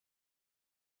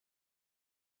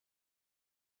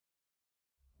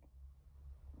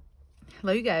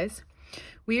hello you guys.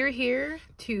 We are here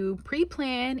to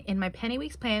pre-plan in my Penny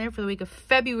Weeks planner for the week of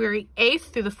February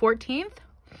 8th through the 14th.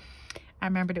 I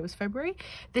remembered it was February.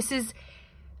 This is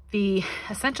the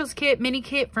Essentials Kit, mini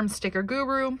kit from Sticker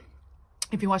Guru.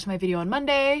 If you watched my video on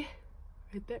Monday,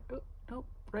 right there, oh, nope,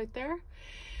 right there,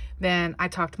 then I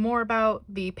talked more about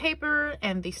the paper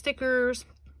and the stickers.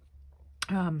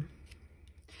 And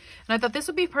I thought this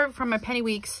would be perfect for my Penny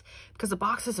Weeks because the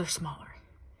boxes are smaller.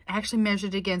 I actually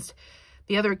measured against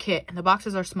the other kit and the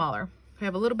boxes are smaller. We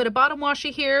have a little bit of bottom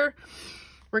washi here.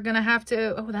 We're gonna have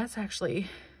to, oh, that's actually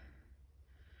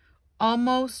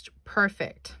almost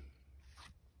perfect.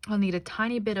 I'll need a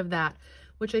tiny bit of that,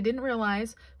 which I didn't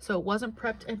realize, so it wasn't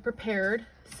prepped and prepared.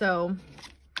 So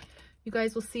you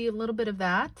guys will see a little bit of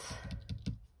that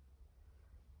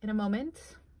in a moment.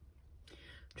 I'm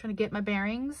trying to get my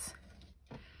bearings.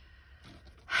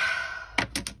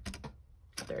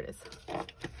 There it is.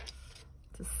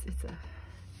 It's a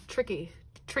tricky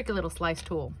little slice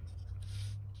tool.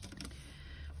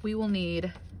 We will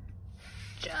need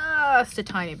just a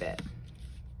tiny bit.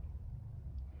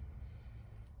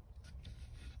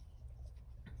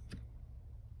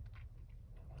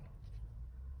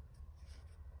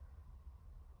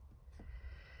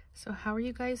 So how are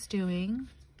you guys doing?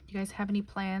 You guys have any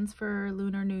plans for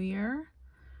Lunar New Year?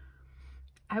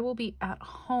 I will be at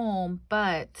home,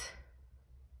 but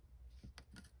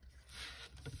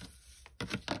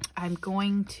I'm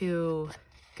going to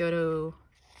go to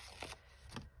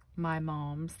my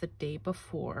mom's the day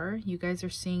before. You guys are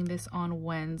seeing this on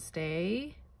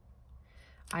Wednesday.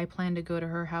 I plan to go to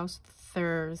her house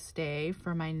Thursday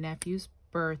for my nephew's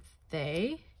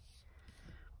birthday.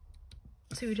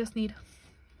 So we just need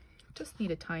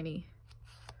a tiny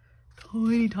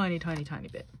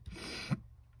bit.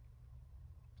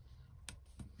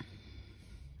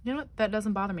 You know what? That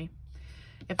doesn't bother me.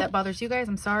 If that bothers you guys,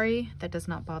 I'm sorry. That does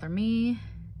not bother me.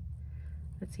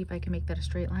 Let's see if I can make that a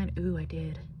straight line. Ooh, I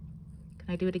did. Can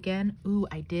I do it again? Ooh,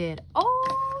 I did.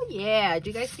 Oh, yeah. Did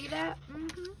you guys see that?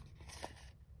 Mm-hmm.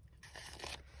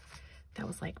 That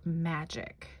was like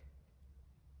magic.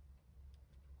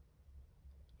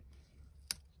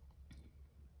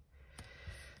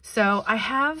 So I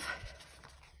have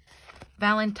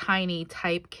Valentine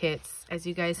type kits, as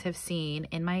you guys have seen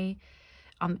in my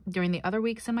during the other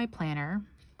weeks in my planner.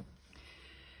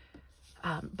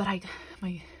 But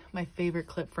my favorite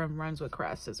clip from Runs with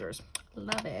Craft Scissors.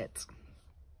 Love it.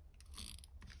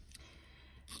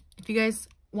 If you guys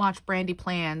watch Brandy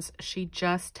Plans, she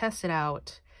just tested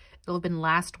out, it'll have been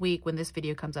last week when this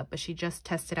video comes up, but she just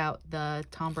tested out the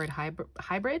Tomboy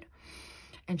hybrid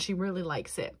and she really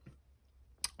likes it.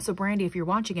 So Brandy, if you're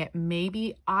watching it,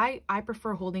 maybe I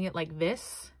prefer holding it like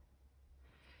this.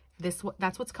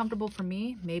 That's what's comfortable for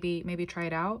me. Maybe try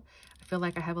it out. I feel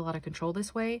like I have a lot of control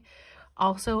this way.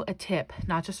 Also a tip,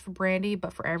 not just for Brandy,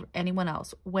 but for anyone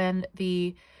else.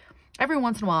 Every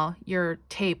once in a while, your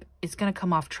tape is gonna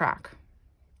come off track.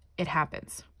 It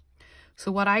happens.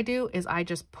 So what I do is I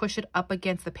just push it up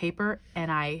against the paper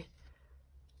and I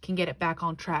can get it back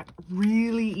on track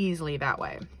really easily that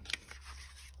way.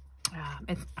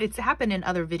 It's happened in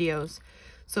other videos.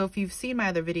 So if you've seen my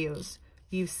other videos,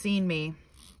 you've seen me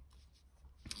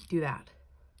do that.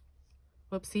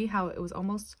 Whoops, see how it was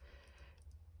almost,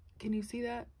 can you see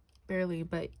that? Barely,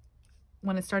 but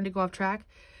when it's starting to go off track,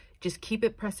 just keep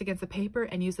it pressed against the paper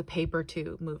and use the paper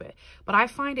to move it. But I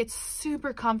find it's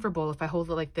super comfortable if I hold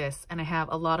it like this and I have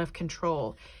a lot of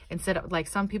control. Instead of, like,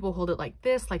 some people hold it like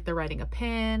this, like they're writing a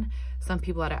pin. Some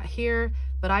people are out here.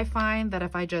 But I find that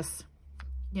if I just,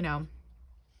 you know,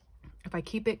 if I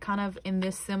keep it kind of in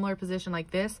this similar position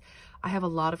like this, I have a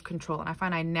lot of control. And I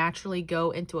find I naturally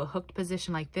go into a hooked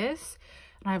position like this.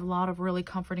 And I have a lot of really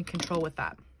comfort and control with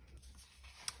that.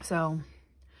 So,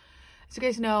 as you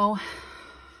guys know,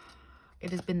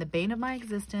 it has been the bane of my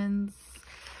existence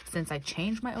since I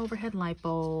changed my overhead light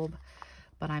bulb.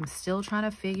 But I'm still trying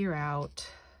to figure out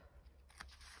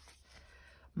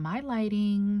my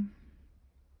lighting.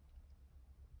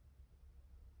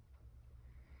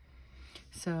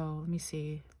 So let me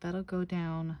see, that'll go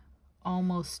down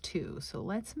almost 2. So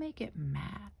let's make it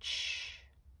match.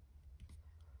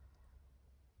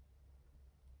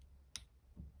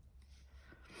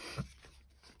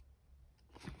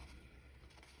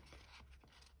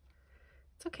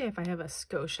 It's okay if I have a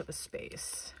skosh of a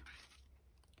space.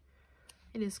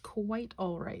 It is quite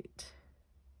all right.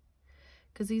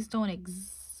 Because these don't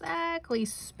exactly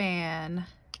span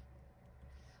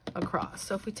across.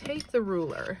 So if we take the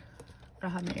ruler, I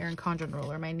have my Erin Condren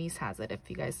ruler. My niece has it, if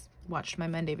you guys watched my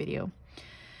Monday video.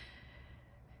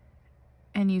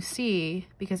 And you see,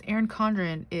 because Erin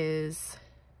Condren is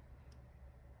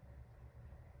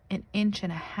 1.5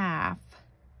 inches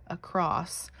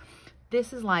across.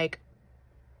 This is like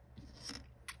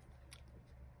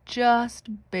just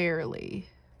barely.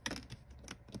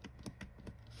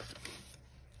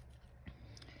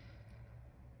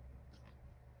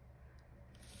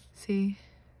 See?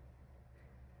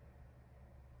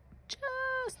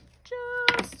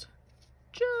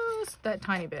 Just that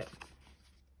tiny bit.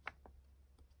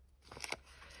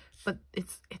 But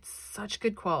it's such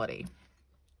good quality.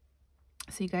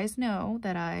 So you guys know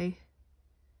that I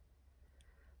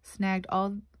snagged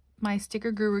all my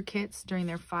sticker guru kits during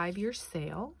their 5-year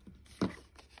sale.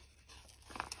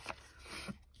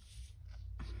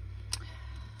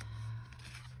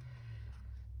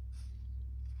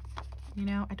 You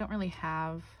know, I don't really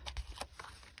have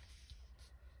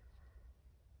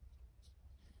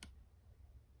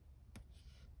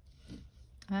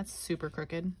that's super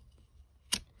crooked.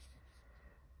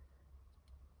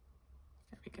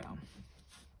 There we go.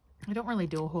 I don't really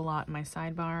do a whole lot in my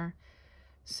sidebar,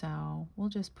 so we'll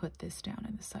just put this down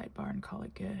in the sidebar and call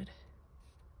it good.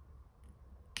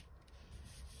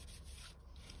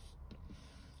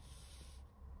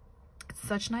 It's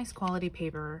such nice quality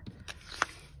paper.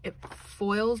 It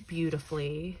foils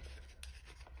beautifully.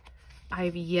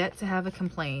 I've yet to have a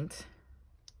complaint.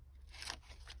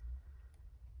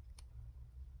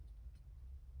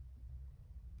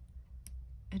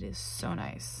 It is so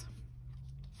nice.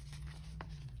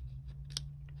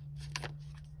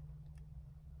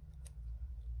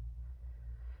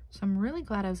 So I'm really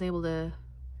glad I was able to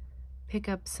pick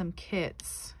up some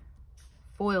kits,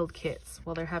 foiled kits,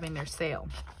 while they're having their sale.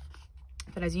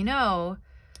 But as you know,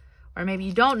 or maybe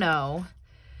you don't know,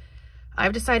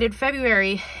 I've decided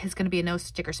February is going to be a no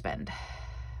sticker spend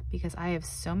because I have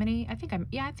so many, I think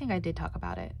I did talk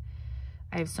about it.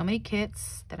 I have so many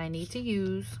kits that I need to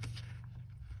use.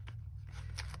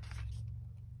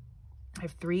 I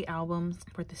have 3 albums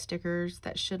worth of stickers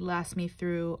that should last me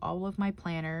through all of my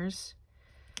planners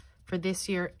for this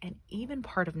year and even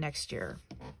part of next year.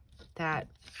 That,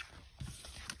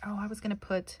 oh, I was going to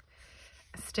put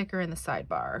a sticker in the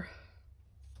sidebar.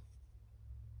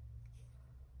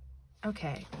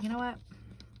 Okay, you know what?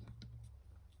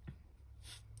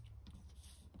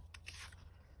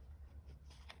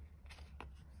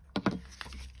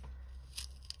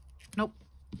 Nope,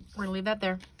 we're gonna leave that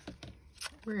there.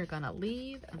 We're gonna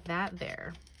leave that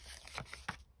there.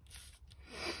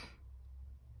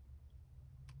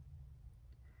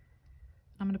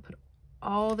 I'm gonna put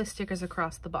all the stickers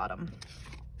across the bottom.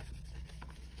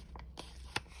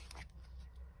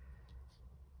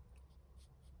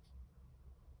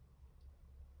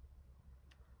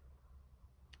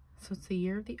 So it's the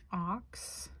year of the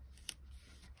ox.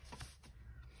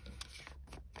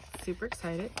 Super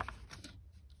excited.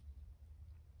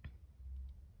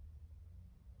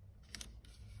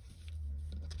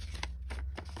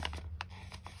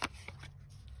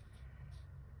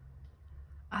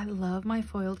 I love my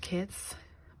foiled kits,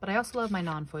 but I also love my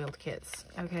non-foiled kits,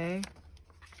 okay?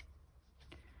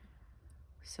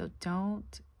 So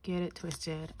don't get it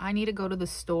twisted. I need to go to the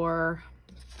store.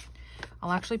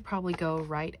 I'll actually probably go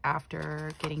right after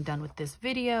getting done with this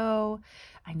video.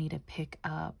 I need to pick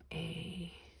up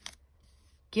a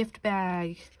gift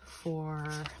bag for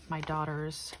my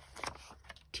daughter's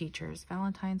teacher's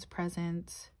Valentine's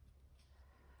present.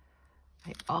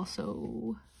 I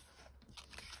also,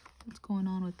 what's going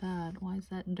on with that? Why is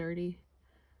that dirty?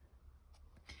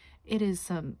 It is,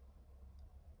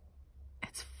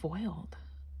 it's foiled.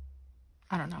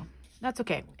 I don't know. That's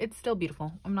okay. It's still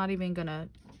beautiful. I'm not even gonna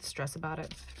stress about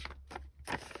it.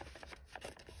 I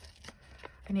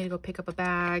need to go pick up a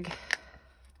bag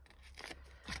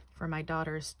for my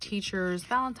daughter's teacher's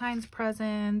Valentine's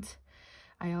present.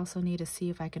 I also need to see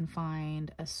if I can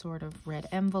find a sort of red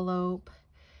envelope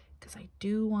because I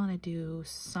do want to do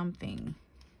something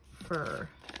for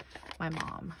my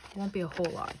mom. It won't be a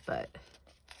whole lot, but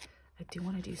I do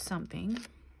want to do something.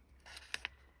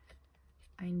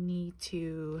 I need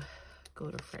to go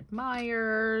to Fred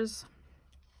Meyer's.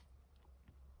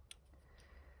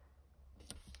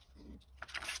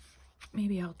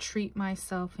 Maybe I'll treat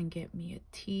myself and get me a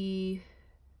tea.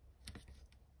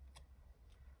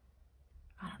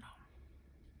 I don't know.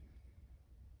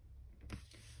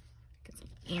 Get some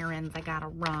errands I gotta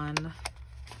run.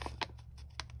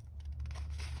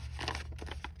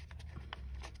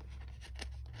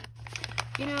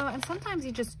 You know, and sometimes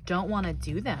you just don't want to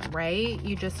do them, right?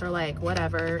 You just are like,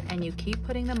 whatever, and you keep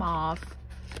putting them off.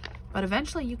 But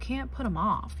eventually you can't put them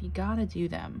off. You gotta do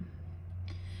them.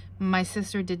 My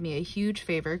sister did me a huge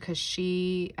favor because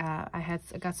I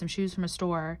got some shoes from a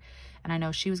store, and I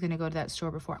know she was going to go to that store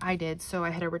before I did. So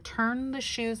I had to return the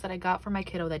shoes that I got for my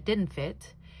kiddo that didn't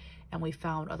fit, and we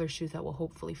found other shoes that will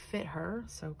hopefully fit her.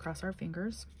 So cross our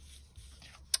fingers.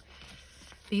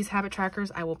 These habit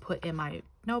trackers I will put in my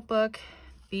notebook.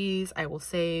 These I will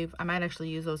save. I might actually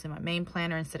use those in my main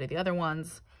planner instead of the other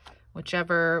ones.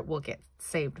 Whichever will get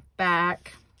saved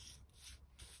back.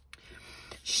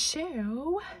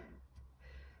 So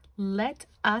let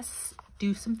us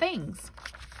do some things.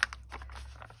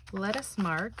 Let us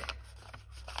mark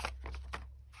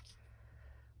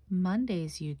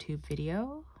Monday's YouTube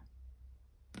video,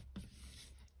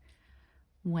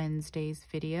 Wednesday's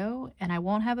video, and I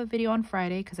won't have a video on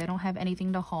Friday because I don't have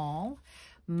anything to haul.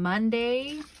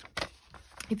 Monday,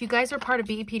 if you guys are part of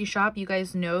BEPD Shop, you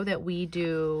guys know that we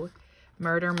do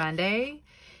Murder Monday,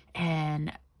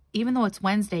 and even though it's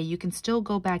Wednesday, you can still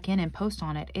go back in and post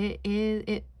on it.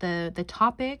 The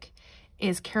topic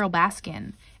is Carol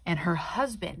Baskin and her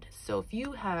husband. So if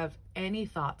you have any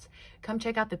thoughts, come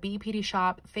check out the BEPD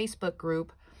Shop Facebook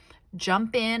group.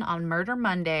 Jump in on Murder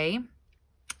Monday.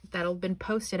 That'll have been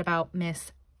posted about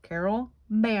Miss Carol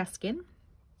Baskin.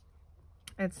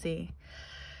 Let's see.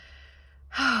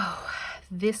 Oh,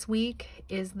 this week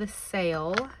is the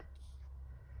sale.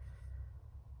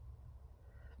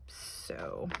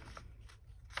 So,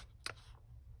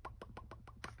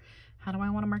 how do I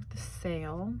want to mark the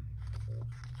sale?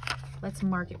 Let's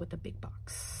mark it with the big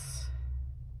box.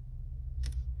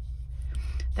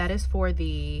 That is for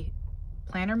the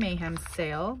Planner Mayhem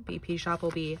sale. BP Shop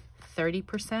will be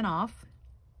 30% off.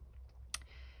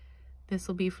 This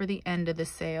will be for the end of the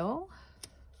sale.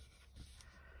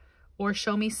 Or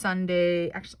Show Me Sunday.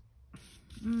 Actually,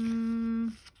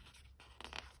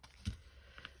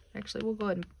 we'll go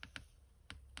ahead and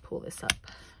pull this up.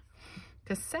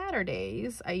 Because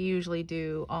Saturdays, I usually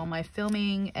do all my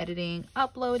filming, editing,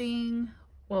 uploading.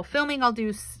 Well, filming I'll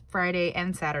do Friday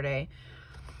and Saturday.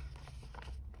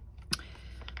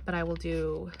 But I will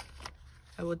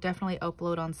definitely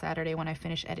upload on Saturday when I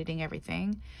finish editing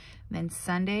everything. And then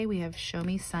Sunday, we have Show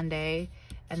Me Sunday.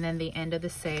 And then the end of the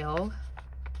sale.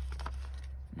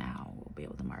 Now we'll be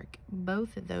able to mark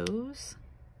both of those.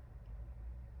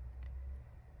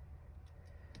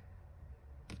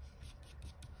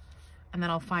 And then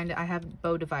I'll find, I have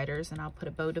bow dividers, and I'll put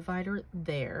a bow divider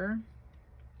there.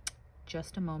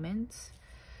 Just a moment.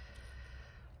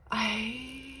 I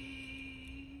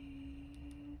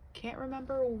can't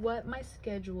remember what my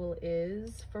schedule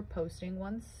is for posting.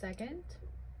 1 second.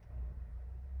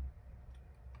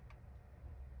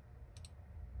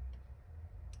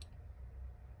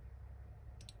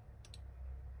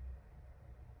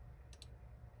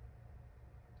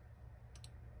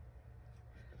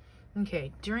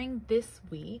 Okay, during this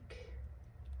week,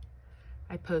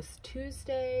 I post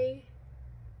Tuesday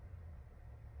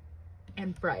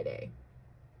and Friday.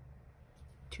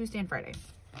 Tuesday and Friday.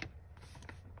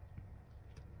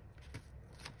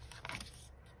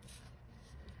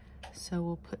 So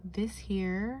we'll put this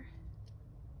here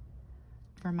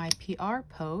for my PR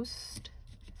post.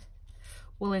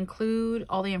 We'll include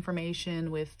all the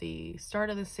information with the start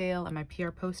of the sale and my PR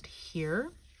post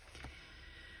here.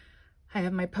 I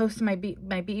have my post, my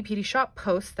BEPD Shop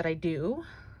post that I do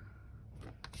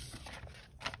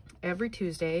every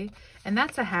Tuesday. And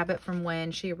that's a habit from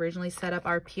when she originally set up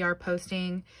our PR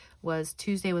posting. Was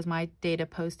Tuesday was my day to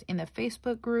post in the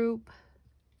Facebook group.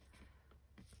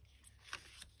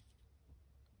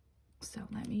 So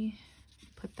let me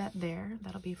put that there.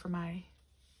 That'll be for my,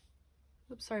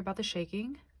 oops, sorry about the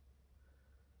shaking.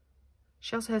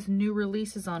 She also has new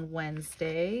releases on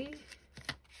Wednesday.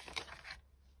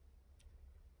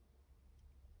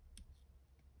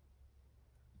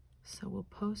 So we'll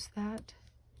post that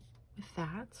with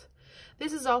that.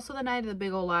 This is also the night of the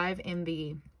Big Ol' Live in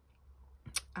the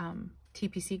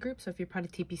TPC group. So if you're part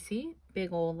of TPC,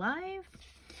 Big Ol' Live.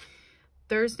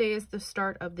 Thursday is the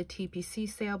start of the TPC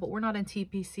sale, but we're not in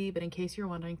TPC. But in case you're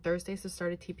wondering, Thursday is the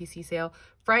start of TPC sale.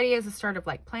 Friday is the start of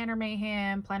like Planner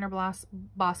Mayhem, Planner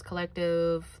Boss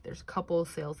Collective. There's a couple of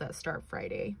sales that start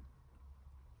Friday.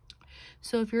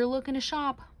 So if you're looking to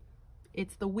shop,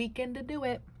 it's the weekend to do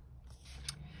it.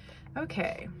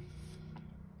 Okay.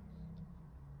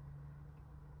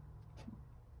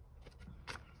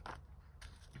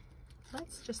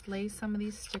 Let's just lay some of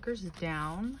these stickers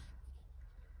down.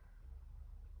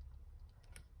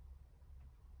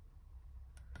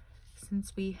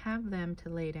 Since we have them to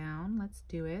lay down, let's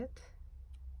do it.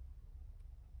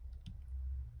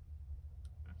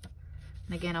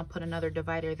 And again, I'll put another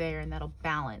divider there, and that'll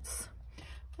balance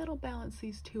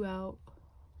these two out.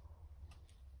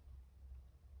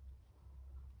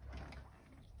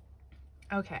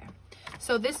 Okay,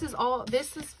 so this is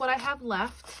what I have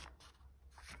left.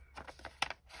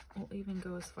 We'll even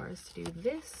go as far as to do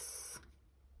this.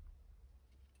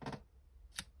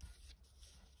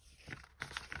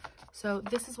 So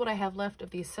this is what I have left of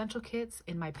the essential kits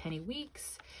in my penny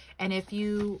weeks. And if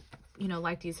you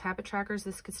like these habit trackers,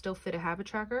 this could still fit a habit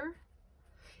tracker.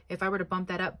 If I were to bump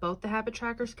that up, both the habit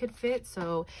trackers could fit.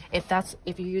 So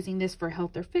if you're using this for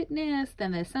health or fitness,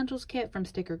 then the essentials kit from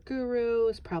Sticker Guru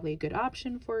is probably a good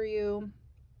option for you.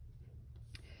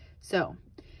 So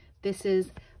this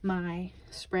is my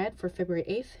spread for February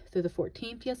 8th through the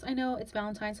 14th. Yes, I know it's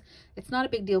Valentine's. It's not a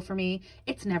big deal for me.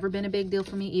 It's never been a big deal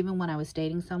for me, even when I was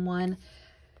dating someone.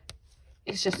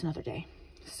 It's just another day.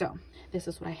 So this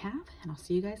is what I have, and I'll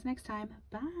see you guys next time.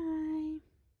 Bye.